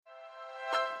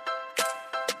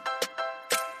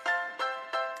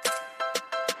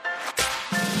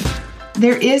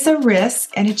There is a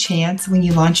risk and a chance when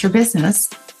you launch your business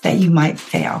that you might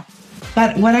fail.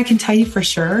 But what I can tell you for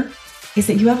sure is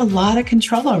that you have a lot of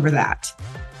control over that.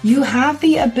 You have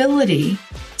the ability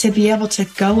to be able to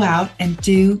go out and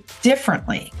do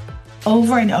differently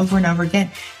over and over and over again.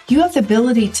 You have the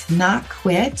ability to not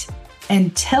quit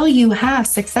until you have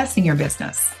success in your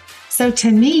business. So to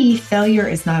me, failure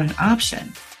is not an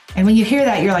option. And when you hear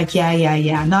that, you're like,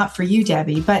 yeah, not for you,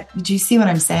 Debbie. But do you see what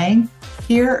I'm saying?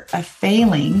 Fear of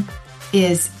failing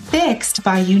is fixed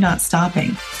by you not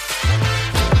stopping.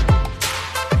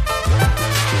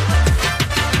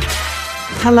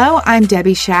 Hello, I'm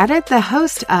Debbie Shadid, the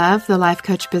host of the Life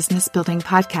Coach Business Building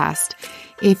Podcast.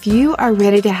 If you are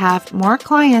ready to have more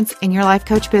clients in your life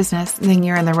coach business, then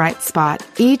you're in the right spot.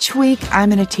 Each week,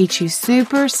 I'm going to teach you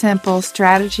super simple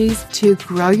strategies to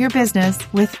grow your business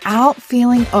without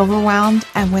feeling overwhelmed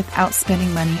and without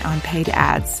spending money on paid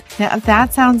ads. Now, if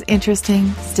that sounds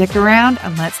interesting, stick around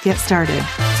and let's get started.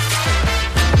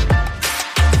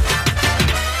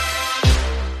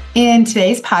 In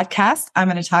today's podcast, I'm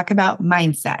going to talk about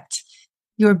mindset,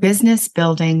 your business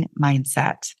building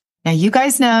mindset. Now, you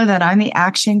guys know that I'm the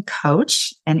action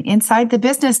coach, and inside the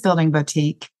Business Building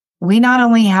Boutique, we not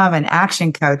only have an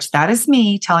action coach, that is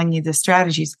me telling you the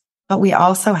strategies, but we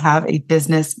also have a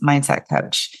business mindset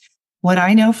coach. What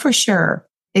I know for sure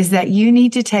is that you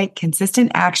need to take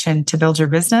consistent action to build your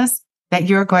business, that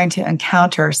you're going to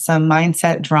encounter some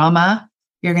mindset drama.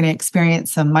 You're going to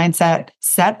experience some mindset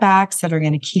setbacks that are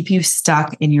going to keep you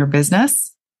stuck in your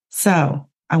business. So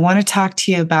I want to talk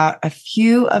to you about a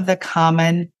few of the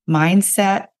common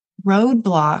mindset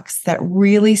roadblocks that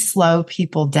really slow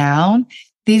people down.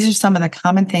 These are some of the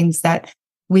common things that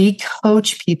we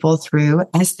coach people through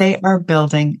as they are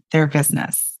building their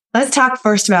business. Let's talk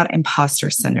first about imposter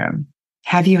syndrome.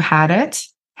 Have you had it?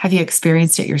 Have you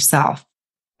experienced it yourself?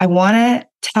 I want to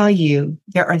tell you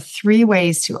there are 3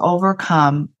 ways to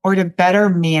overcome or to better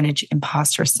manage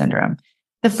imposter syndrome.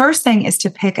 The first thing is to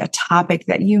pick a topic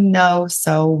that you know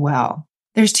so well.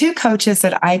 There's 2 coaches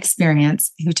that I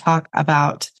experience who talk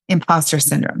about imposter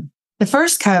syndrome. The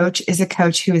first coach is a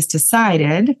coach who has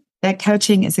decided that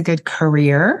coaching is a good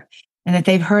career and that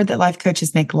they've heard that life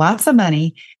coaches make lots of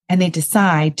money, and they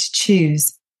decide to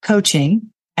choose coaching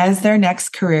as their next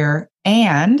career,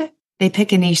 and they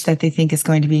pick a niche that they think is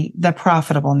going to be the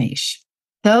profitable niche.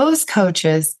 Those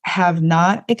coaches have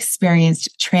not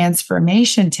experienced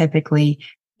transformation typically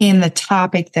in the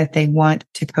topic that they want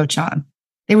to coach on.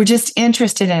 They were just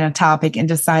interested in a topic and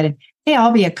decided, hey,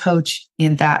 I'll be a coach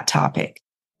in that topic.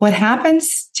 What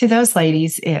happens to those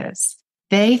ladies is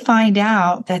they find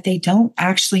out that they don't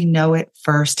actually know it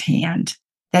firsthand,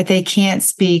 that they can't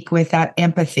speak with that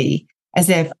empathy as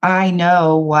if I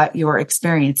know what you're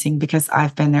experiencing because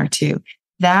I've been there too.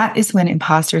 That is when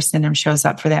imposter syndrome shows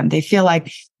up for them. They feel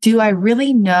like, do I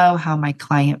really know how my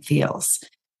client feels?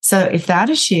 So if that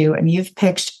is you and you've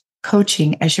picked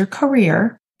coaching as your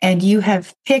career and you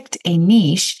have picked a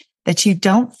niche that you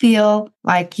don't feel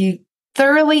like you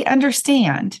thoroughly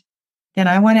understand, then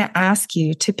I want to ask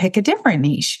you to pick a different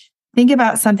niche. Think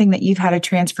about something that you've had a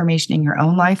transformation in your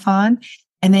own life on,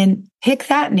 and then pick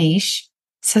that niche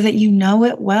so that you know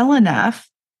it well enough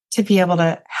to be able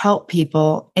to help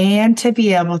people and to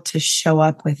be able to show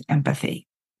up with empathy.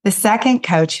 The second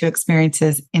coach who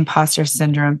experiences imposter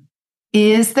syndrome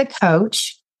is the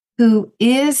coach who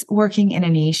is working in a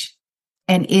niche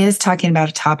and is talking about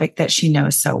a topic that she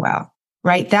knows so well,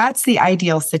 right? That's the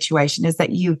ideal situation, is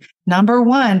that you, number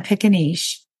one, pick a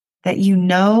niche that you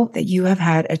know that you have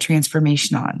had a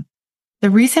transformation on. The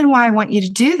reason why I want you to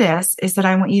do this is that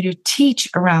I want you to teach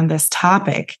around this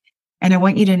topic, and I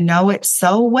want you to know it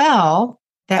so well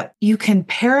that you can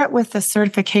pair it with the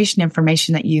certification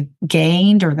information that you've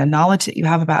gained or the knowledge that you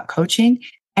have about coaching,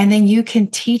 and then you can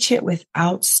teach it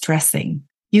without stressing.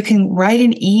 You can write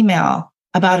an email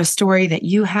about a story that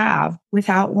you have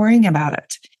without worrying about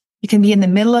it. You can be in the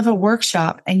middle of a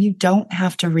workshop and you don't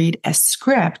have to read a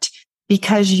script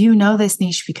because you know this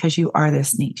niche, because you are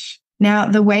this niche. Now,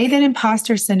 the way that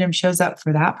imposter syndrome shows up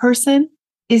for that person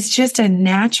is just a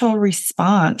natural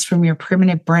response from your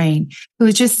primitive brain, who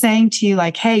is just saying to you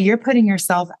like, hey, you're putting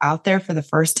yourself out there for the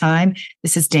first time.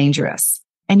 This is dangerous.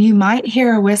 And you might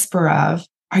hear a whisper of,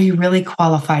 are you really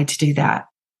qualified to do that?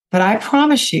 But I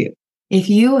promise you, if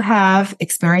you have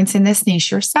experience in this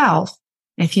niche yourself,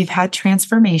 if you've had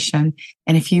transformation,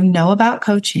 and if you know about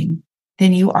coaching,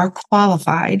 then you are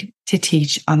qualified to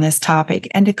teach on this topic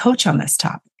and to coach on this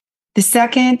topic. The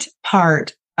second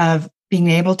part of being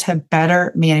able to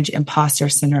better manage imposter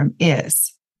syndrome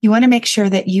is you want to make sure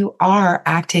that you are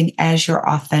acting as your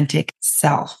authentic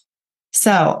self.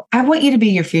 So I want you to be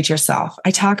your future self.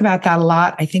 I talk about that a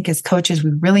lot. I think as coaches,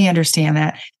 we really understand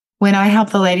that. When I help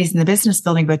the ladies in the Business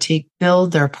Building Boutique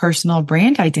build their personal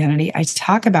brand identity, I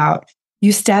talk about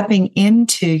you stepping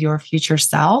into your future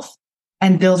self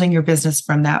and building your business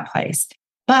from that place.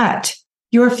 But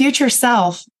your future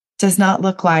self does not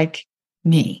look like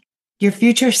me. Your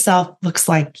future self looks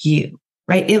like you,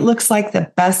 right? It looks like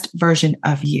the best version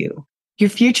of you. Your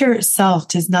future self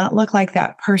does not look like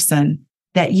that person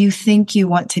that you think you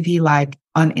want to be like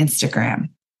on Instagram.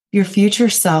 Your future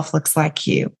self looks like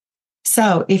you.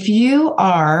 So if you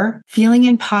are feeling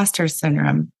imposter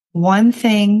syndrome, one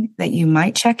thing that you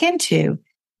might check into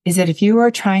is that if you are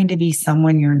trying to be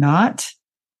someone you're not,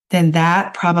 then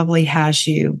that probably has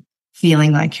you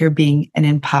feeling like you're being an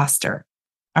imposter.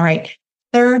 All right.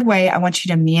 Third way I want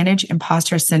you to manage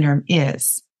imposter syndrome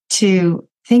is to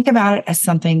think about it as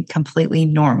something completely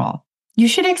normal. You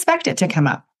should expect it to come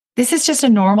up. This is just a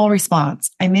normal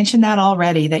response. I mentioned that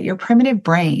already, that your primitive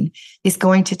brain is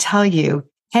going to tell you,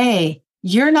 hey,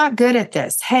 you're not good at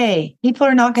this. Hey, people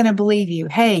are not going to believe you.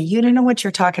 Hey, you don't know what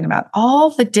you're talking about. All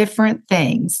the different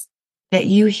things that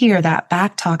you hear, that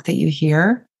back talk that you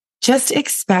hear, just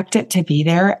expect it to be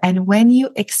there. And when you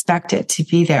expect it to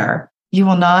be there, you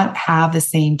will not have the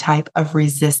same type of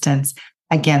resistance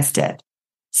against it.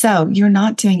 So you're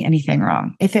not doing anything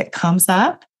wrong. If it comes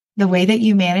up, the way that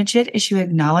you manage it is you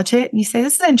acknowledge it and you say,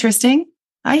 this is interesting.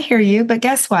 I hear you, but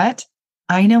guess what?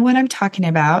 I know what I'm talking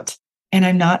about and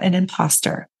I'm not an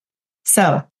imposter.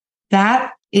 So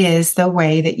that is the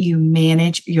way that you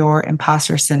manage your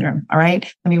imposter syndrome. All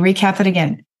right. Let me recap it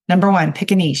again. Number one,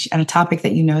 pick a niche and a topic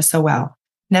that you know so well.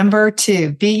 Number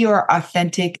two, be your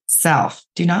authentic self.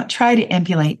 Do not try to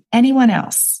emulate anyone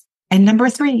else. And number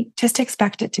three, just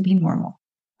expect it to be normal.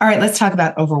 All right, let's talk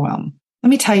about overwhelm. Let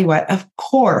me tell you what, of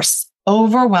course,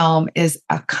 overwhelm is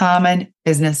a common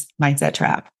business mindset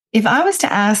trap. If I was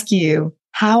to ask you,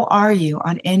 how are you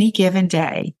on any given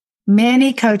day?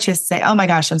 Many coaches say, oh my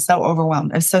gosh, I'm so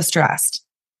overwhelmed. I'm so stressed.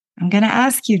 I'm going to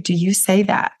ask you, do you say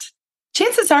that?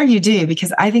 Chances are you do,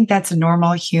 because I think that's a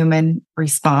normal human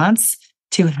response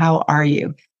to how are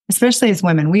you? Especially as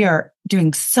women, we are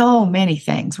doing so many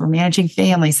things. We're managing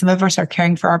families. Some of us are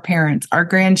caring for our parents, our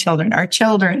grandchildren, our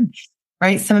children,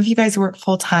 right? Some of you guys work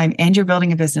full time and you're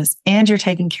building a business and you're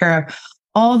taking care of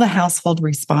all the household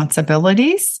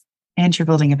responsibilities and you're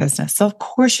building a business. So of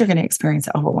course you're going to experience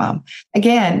overwhelm.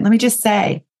 Again, let me just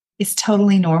say, it's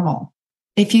totally normal.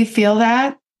 If you feel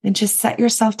that, then just set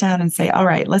yourself down and say, all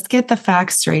right, let's get the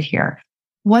facts straight here.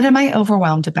 What am I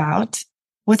overwhelmed about?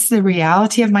 What's the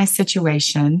reality of my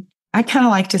situation? I kind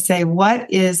of like to say,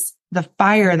 what is the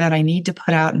fire that I need to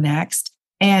put out next?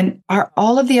 And are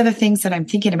all of the other things that I'm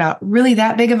thinking about really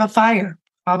that big of a fire?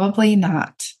 Probably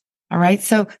not. All right.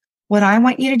 So what I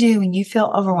want you to do when you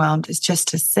feel overwhelmed is just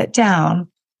to sit down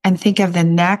and think of the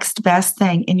next best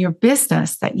thing in your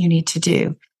business that you need to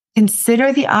do.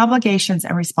 Consider the obligations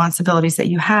and responsibilities that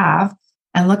you have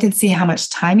and look and see how much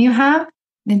time you have.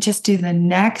 Then just do the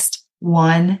next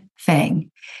one thing.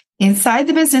 Inside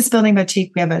the Business Building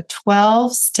Boutique, we have a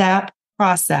 12-step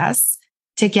process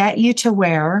to get you to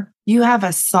where you have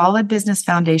a solid business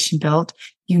foundation built.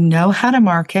 You know how to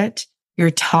market.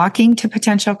 You're talking to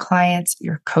potential clients.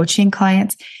 You're coaching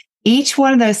clients. Each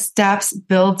one of those steps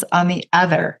builds on the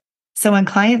other. So when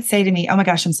clients say to me, oh my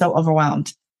gosh, I'm so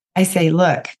overwhelmed, I say,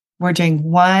 look, we're doing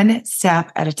one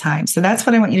step at a time. So that's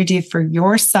what I want you to do for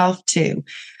yourself too.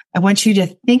 I want you to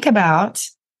think about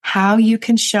how you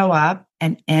can show up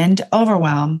and end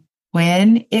overwhelm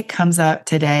when it comes up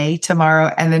today,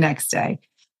 tomorrow, and the next day.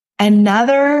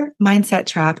 Another mindset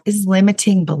trap is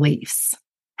limiting beliefs.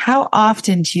 How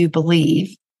often do you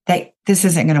believe that this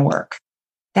isn't going to work?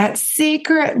 That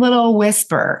secret little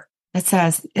whisper that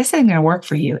says, this isn't going to work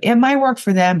for you. It might work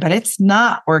for them, but it's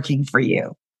not working for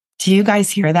you. Do you guys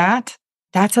hear that?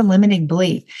 That's a limiting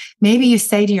belief. Maybe you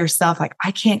say to yourself, like,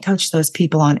 I can't coach those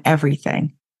people on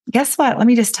everything. Guess what? Let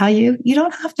me just tell you, you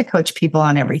don't have to coach people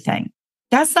on everything.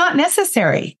 That's not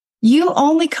necessary. You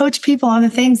only coach people on the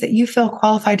things that you feel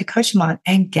qualified to coach them on.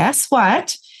 And guess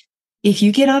what? If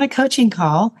you get on a coaching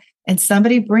call and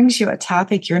somebody brings you a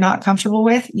topic you're not comfortable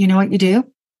with, you know what you do?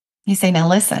 You say, now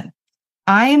listen,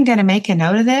 I am going to make a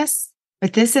note of this,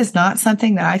 but this is not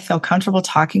something that I feel comfortable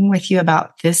talking with you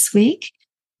about this week.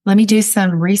 Let me do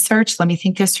some research. Let me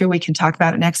think this through. We can talk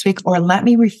about it next week, or let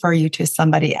me refer you to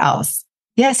somebody else.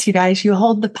 Yes, you guys, you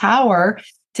hold the power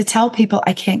to tell people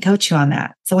I can't coach you on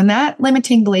that. So when that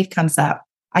limiting belief comes up,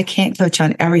 I can't coach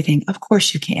on everything. Of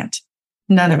course you can't.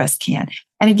 None of us can.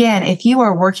 And again, if you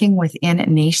are working within a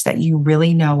niche that you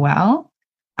really know well,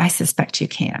 I suspect you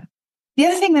can. The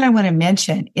other thing that I want to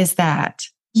mention is that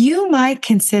you might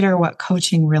consider what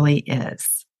coaching really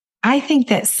is. I think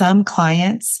that some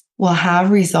clients will have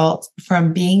results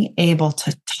from being able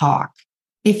to talk.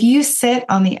 If you sit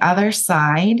on the other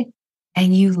side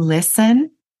and you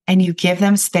listen and you give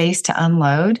them space to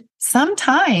unload,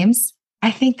 sometimes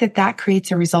I think that that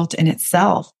creates a result in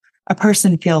itself. A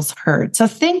person feels heard. So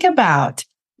think about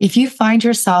if you find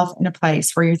yourself in a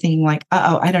place where you're thinking like,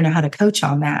 I don't know how to coach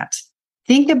on that.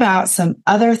 Think about some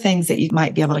other things that you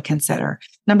might be able to consider.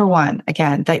 Number one,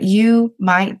 again, that you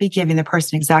might be giving the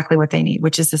person exactly what they need,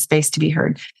 which is the space to be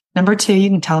heard. Number two, you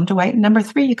can tell them to wait. And number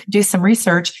three, you can do some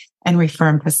research and refer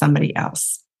them to somebody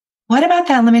else. What about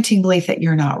that limiting belief that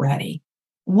you're not ready?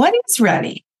 What is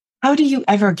ready? How do you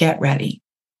ever get ready?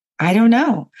 I don't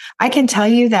know. I can tell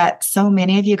you that so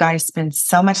many of you guys spend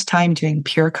so much time doing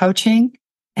peer coaching,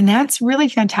 and that's really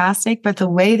fantastic. But the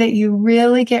way that you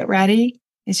really get ready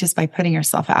is just by putting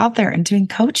yourself out there and doing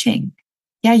coaching.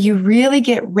 Yeah, you really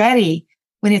get ready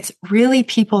when it's really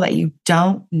people that you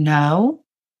don't know.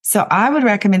 So I would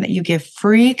recommend that you give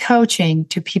free coaching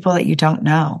to people that you don't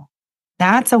know.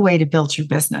 That's a way to build your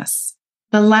business.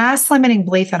 The last limiting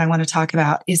belief that I want to talk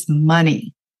about is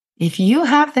money. If you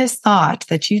have this thought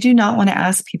that you do not want to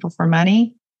ask people for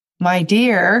money, my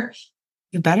dear,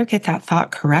 you better get that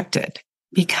thought corrected,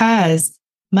 because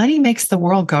money makes the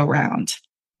world go round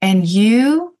and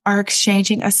you are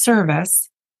exchanging a service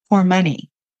for money,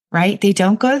 right? They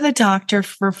don't go to the doctor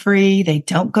for free. They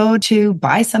don't go to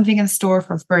buy something in the store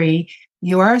for free.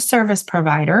 You are a service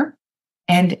provider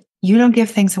and you don't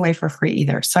give things away for free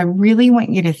either. So I really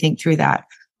want you to think through that.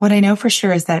 What I know for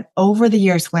sure is that over the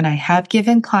years, when I have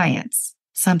given clients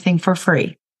something for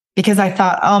free, because I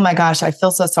thought, oh my gosh, I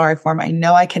feel so sorry for them. I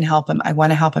know I can help them. I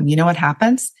want to help them. You know what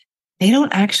happens? They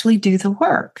don't actually do the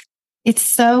work. It's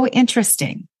so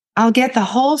interesting. I'll get the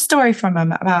whole story from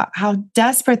them about how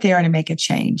desperate they are to make a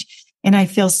change. And I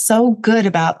feel so good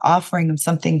about offering them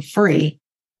something free.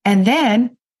 And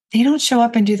then they don't show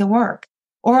up and do the work.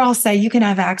 Or I'll say, you can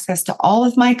have access to all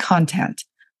of my content,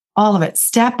 all of it,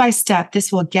 step by step.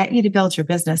 This will get you to build your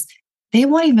business. They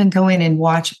won't even go in and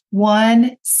watch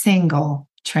one single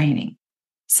training.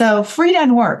 So free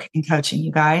doesn't work in coaching,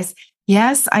 you guys.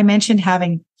 Yes, I mentioned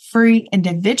having free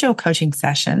individual coaching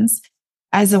sessions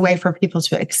as a way for people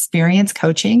to experience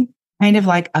coaching, kind of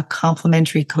like a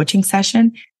complimentary coaching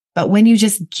session. But when you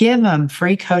just give them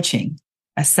free coaching,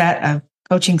 a set of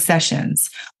coaching sessions,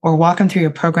 or walk them through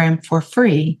your program for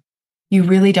free, you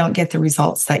really don't get the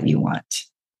results that you want.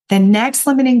 The next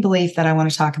limiting belief that I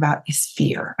want to talk about is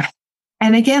fear.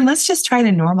 And again, let's just try to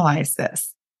normalize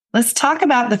this. Let's talk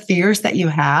about the fears that you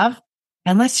have.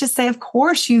 And let's just say, of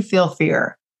course, you feel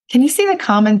fear. Can you see the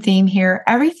common theme here?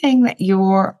 Everything that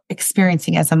you're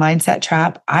experiencing as a mindset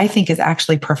trap, I think is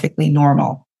actually perfectly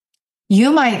normal.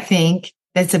 You might think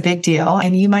it's a big deal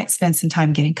and you might spend some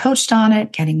time getting coached on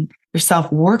it, getting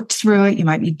yourself worked through it. You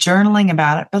might be journaling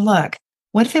about it. But look,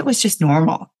 what if it was just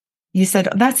normal? You said,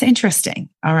 oh, that's interesting.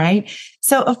 All right.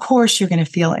 So of course you're going to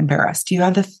feel embarrassed. You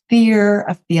have the fear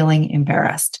of feeling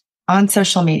embarrassed on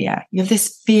social media. You have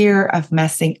this fear of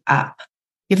messing up.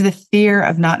 You have the fear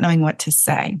of not knowing what to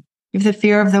say. You have the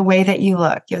fear of the way that you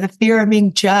look. You have the fear of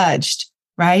being judged,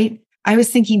 right? I was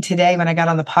thinking today when I got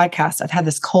on the podcast, I've had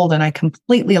this cold and I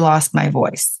completely lost my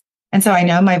voice. And so I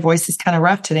know my voice is kind of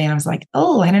rough today. And I was like,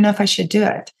 oh, I don't know if I should do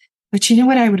it. But you know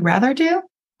what I would rather do?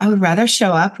 I would rather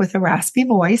show up with a raspy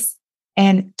voice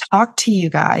and talk to you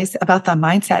guys about the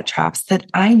mindset traps that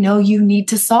I know you need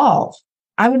to solve.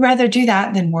 I would rather do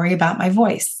that than worry about my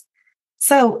voice.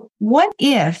 So what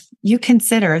if you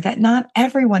consider that not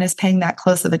everyone is paying that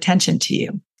close of attention to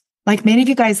you? Like many of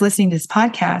you guys listening to this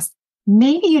podcast,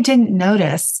 maybe you didn't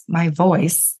notice my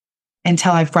voice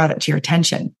until I've brought it to your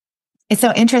attention. It's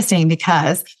so interesting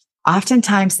because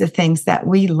oftentimes the things that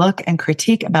we look and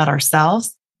critique about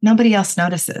ourselves, nobody else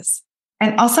notices.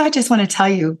 And also, I just want to tell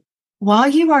you, while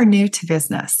you are new to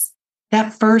business,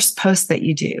 that first post that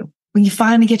you do, when you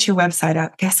finally get your website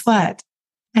up, guess what?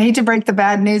 I hate to break the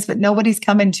bad news, but nobody's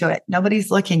coming to it.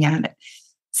 Nobody's looking at it.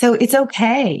 So it's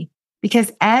okay,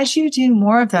 because as you do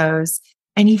more of those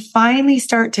and you finally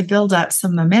start to build up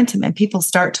some momentum and people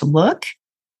start to look,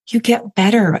 you get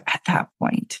better at that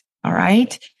point. All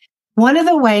right. One of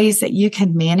the ways that you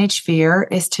can manage fear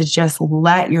is to just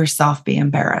let yourself be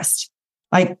embarrassed.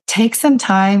 Like take some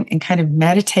time and kind of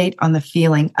meditate on the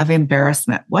feeling of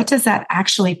embarrassment. What does that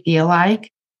actually feel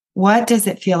like? What does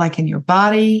it feel like in your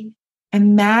body?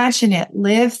 Imagine it,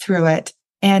 live through it.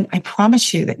 And I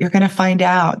promise you that you're going to find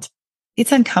out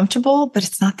it's uncomfortable, but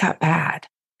it's not that bad.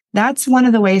 That's one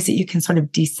of the ways that you can sort of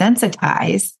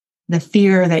desensitize the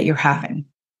fear that you're having.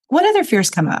 What other fears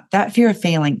come up? That fear of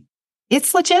failing.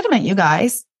 it's legitimate, you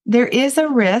guys. There is a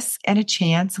risk and a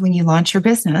chance when you launch your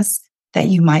business that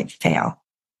you might fail.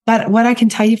 But what I can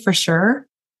tell you for sure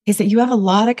is that you have a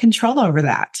lot of control over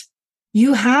that.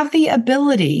 You have the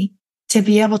ability to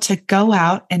be able to go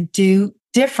out and do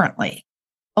differently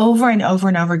over and over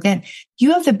and over again.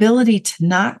 You have the ability to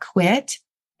not quit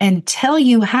until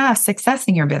you have success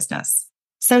in your business.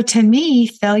 So to me,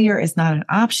 failure is not an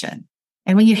option.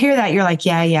 And when you hear that, you're like,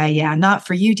 yeah, not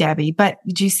for you, Debbie. But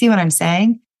do you see what I'm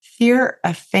saying? Fear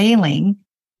of failing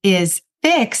is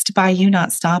fixed by you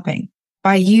not stopping,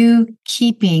 by you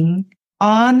keeping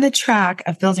on the track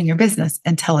of building your business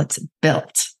until it's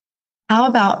built. How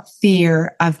about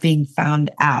fear of being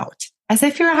found out? As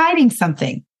if you're hiding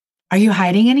something. Are you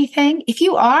hiding anything? If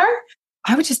you are,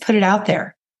 I would just put it out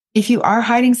there. If you are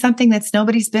hiding something that's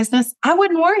nobody's business, I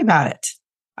wouldn't worry about it.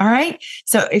 All right.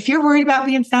 So if you're worried about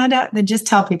being found out, then just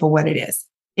tell people what it is.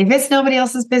 If it's nobody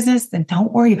else's business, then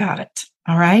don't worry about it.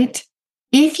 All right.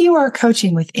 If you are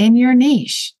coaching within your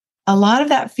niche, a lot of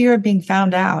that fear of being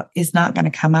found out is not going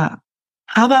to come up.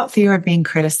 How about fear of being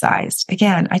criticized?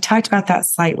 Again, I talked about that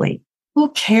slightly. Who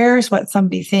cares what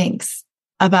somebody thinks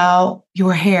about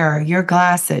your hair, your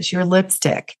glasses, your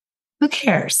lipstick? Who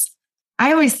cares?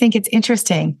 I always think it's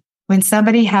interesting when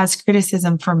somebody has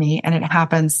criticism for me, and it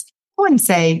happens, I wouldn't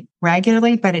say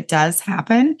regularly, but it does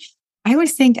happen. I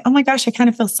always think, oh my gosh, I kind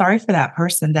of feel sorry for that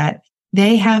person that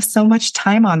they have so much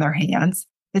time on their hands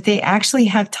that they actually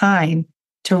have time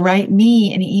to write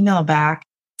me an email back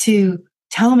to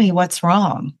tell me what's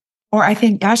wrong. Or I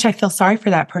think, gosh, I feel sorry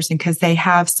for that person because they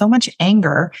have so much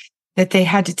anger that they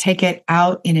had to take it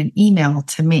out in an email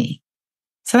to me.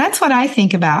 So that's what I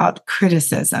think about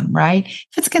criticism, right?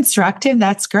 If it's constructive,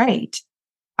 that's great.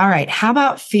 All right. How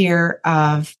about fear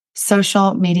of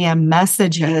social media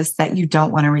messages that you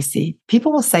don't want to receive?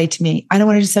 People will say to me, I don't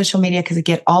want to do social media because I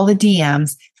get all the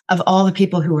DMs of all the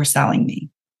people who are selling me.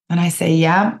 And I say,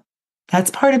 yeah,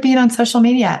 that's part of being on social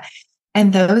media.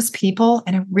 And those people,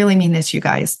 and I really mean this, you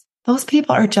guys, those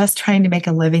people are just trying to make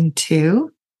a living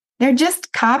too. They're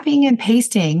just copying and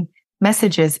pasting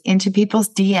messages into people's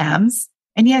DMs.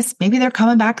 And yes, maybe they're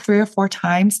coming back 3 or 4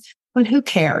 times, but who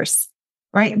cares,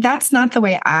 right? That's not the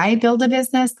way I build a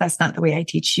business. That's not the way I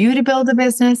teach you to build a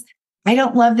business. I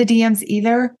don't love the DMs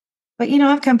either, but I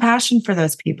have compassion for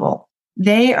those people.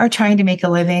 They are trying to make a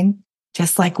living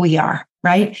just like we are,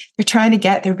 right? They're trying to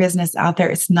get their business out there.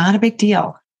 It's not a big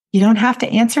deal. You don't have to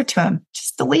answer to them.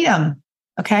 Just delete them.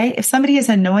 Okay. If somebody is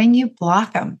annoying you,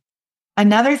 block them.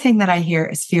 Another thing that I hear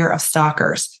is fear of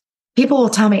stalkers. People will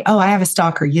tell me, oh, I have a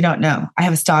stalker. You don't know. I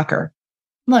have a stalker.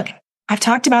 Look, I've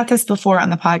talked about this before on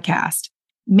the podcast.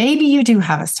 Maybe you do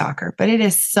have a stalker, but it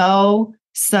is so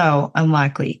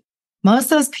unlikely. Most of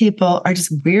those people are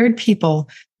just weird people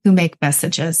who make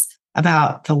messages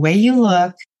about the way you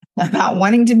look, about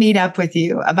wanting to meet up with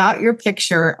you, about your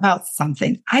picture, about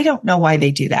something. I don't know why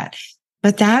they do that.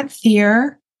 But that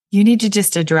fear, you need to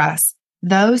just address.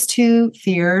 Those 2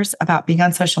 fears about being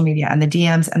on social media and the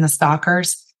DMs and the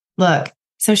stalkers. Look,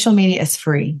 social media is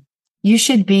free. You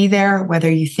should be there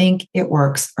whether you think it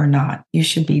works or not. You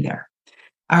should be there.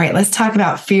 All right, let's talk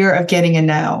about fear of getting a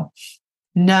no.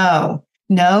 No.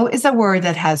 No is a word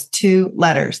that has 2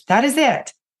 letters. That is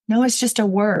it. No is just a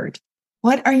word.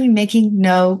 What are you making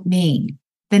no mean?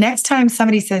 The next time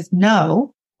somebody says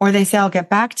no, or they say, I'll get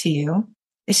back to you,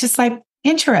 it's just like,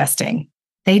 interesting.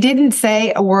 They didn't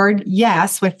say a word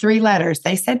yes with 3 letters.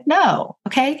 They said no.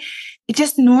 Okay. It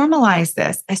just normalized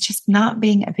this. It's just not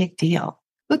being a big deal.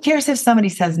 Who cares if somebody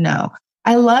says no?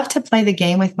 I love to play the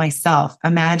game with myself,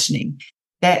 imagining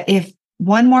that if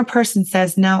one more person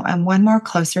says no, I'm one more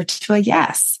closer to a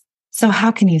yes. So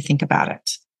how can you think about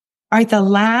it? All right. The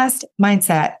last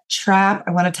mindset trap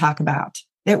I want to talk about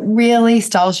that really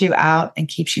stalls you out and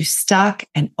keeps you stuck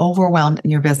and overwhelmed in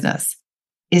your business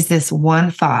is this one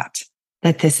thought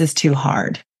that this is too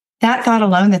hard. That thought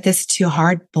alone, that this is too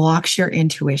hard, blocks your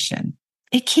intuition.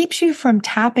 It keeps you from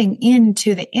tapping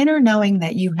into the inner knowing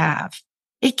that you have.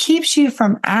 It keeps you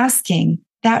from asking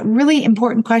that really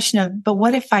important question of, but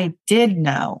what if I did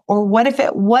know? Or what if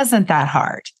it wasn't that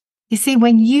hard? You see,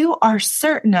 when you are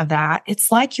certain of that,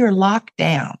 it's like you're locked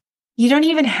down. You don't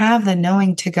even have the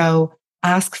knowing to go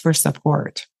ask for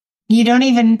support. You don't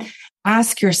even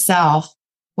ask yourself,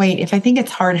 wait, if I think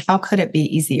it's hard, how could it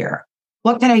be easier?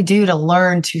 What can I do to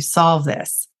learn to solve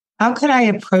this? How could I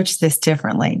approach this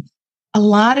differently? A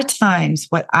lot of times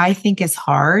what I think is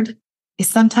hard is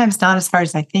sometimes not as hard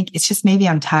as I think. It's just maybe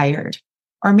I'm tired,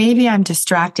 or maybe I'm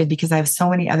distracted because I have so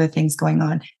many other things going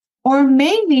on. Or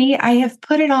maybe I have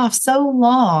put it off so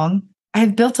long, I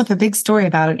have built up a big story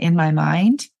about it in my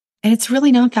mind And it's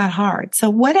really not that hard. So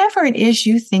whatever it is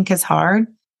you think is hard,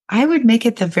 I would make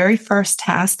it the very first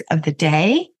task of the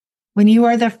day when you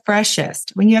are the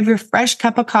freshest, when you have your fresh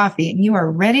cup of coffee and you are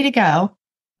ready to go.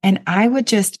 And I would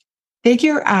just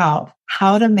figure out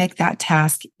how to make that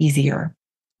task easier,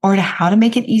 or how to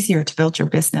make it easier to build your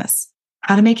business,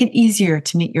 how to make it easier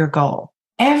to meet your goal.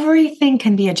 Everything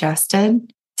can be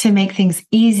adjusted to make things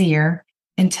easier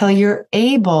until you're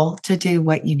able to do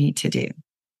what you need to do.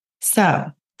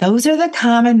 So those are the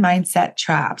common mindset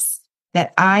traps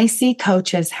that I see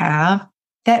coaches have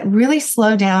that really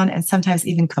slow down and sometimes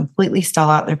even completely stall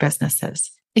out their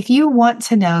businesses. If you want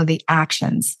to know the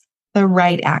actions, the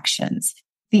right actions,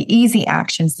 the easy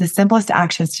actions, the simplest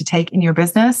actions to take in your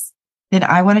business, then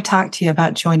I want to talk to you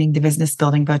about joining the Business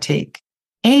Building Boutique.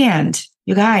 And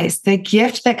you guys, the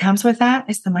gift that comes with that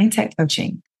is the mindset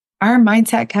coaching. Our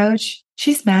mindset coach,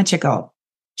 she's magical.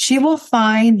 She will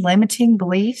find limiting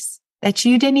beliefs that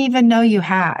you didn't even know you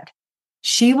had.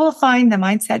 She will find the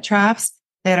mindset traps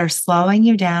that are slowing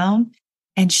you down,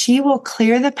 and she will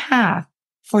clear the path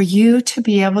for you to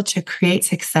be able to create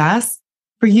success,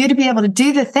 for you to be able to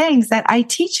do the things that I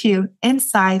teach you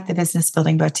inside the Business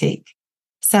Building Boutique.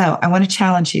 So I want to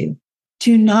challenge you.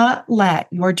 Do not let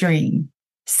your dream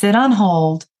sit on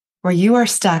hold where you are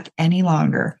stuck any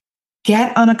longer.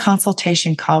 Get on a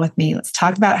consultation call with me. Let's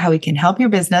talk about how we can help your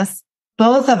business.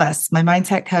 Both of us, my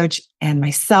mindset coach and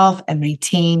myself and my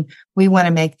team, we want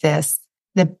to make this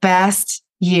the best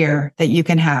year that you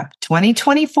can have.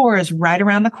 2024 is right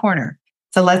around the corner.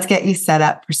 So let's get you set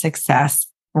up for success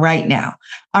right now.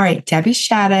 All right,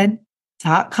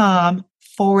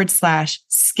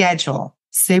 DebbieShadid.com/schedule.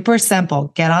 Super simple.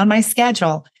 Get on my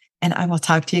schedule and I will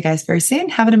talk to you guys very soon.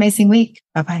 Have an amazing week.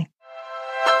 Bye-bye.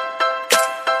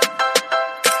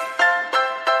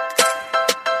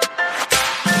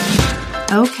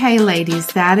 Okay, ladies,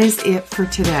 that is it for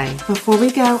today. Before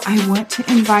we go, I want to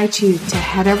invite you to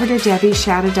head over to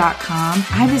DebbieShadid.com. I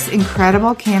have this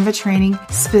incredible Canva training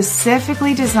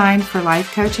specifically designed for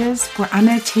life coaches where I'm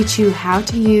going to teach you how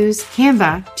to use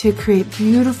Canva to create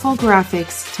beautiful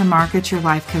graphics to market your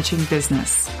life coaching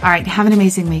business. All right, have an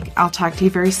amazing week. I'll talk to you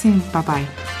very soon. Bye-bye.